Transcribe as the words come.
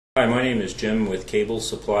Hi, my name is Jim with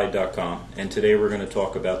CableSupply.com, and today we're going to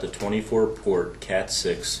talk about the 24-port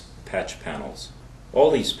Cat6 patch panels.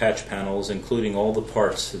 All these patch panels, including all the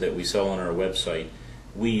parts that we sell on our website,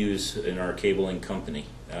 we use in our cabling company.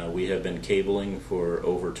 We have been cabling for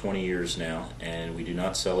over 20 years now, and we do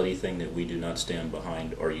not sell anything that we do not stand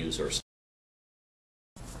behind or use ourselves.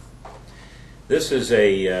 This is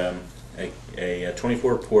a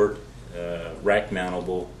 24-port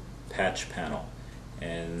rack-mountable patch panel.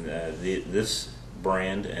 And this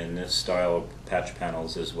brand and this style of patch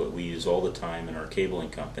panels is what we use all the time in our cabling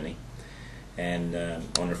company. And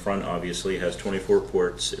on the front, obviously, it has 24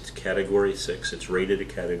 ports. It's Category 6. It's rated a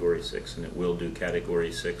Category 6, and it will do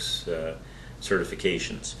Category 6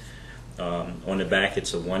 certifications. On the back,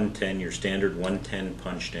 it's a 110, your standard 110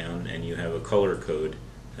 punch down, and you have a color code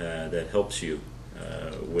that helps you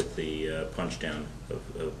with the punch down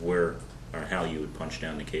of where or how you would punch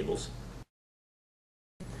down the cables.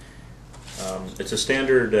 It's a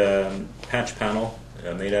standard patch panel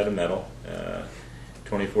made out of metal,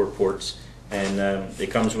 24 ports, and it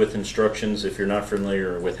comes with instructions. If you're not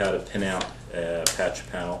familiar with how to pin out a patch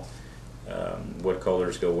panel, what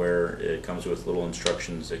colors go where, it comes with little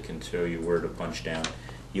instructions that can show you where to punch down.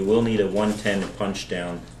 You will need a 110 punch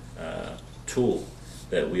down tool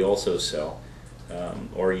that we also sell,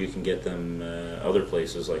 or you can get them other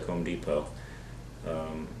places like Home Depot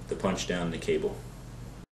to punch down the cable.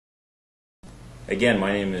 Again,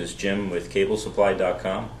 my name is Jim with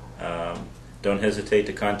CableSupply.com. Don't hesitate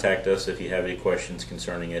to contact us if you have any questions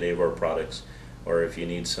concerning any of our products or if you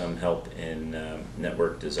need some help in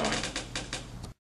network design.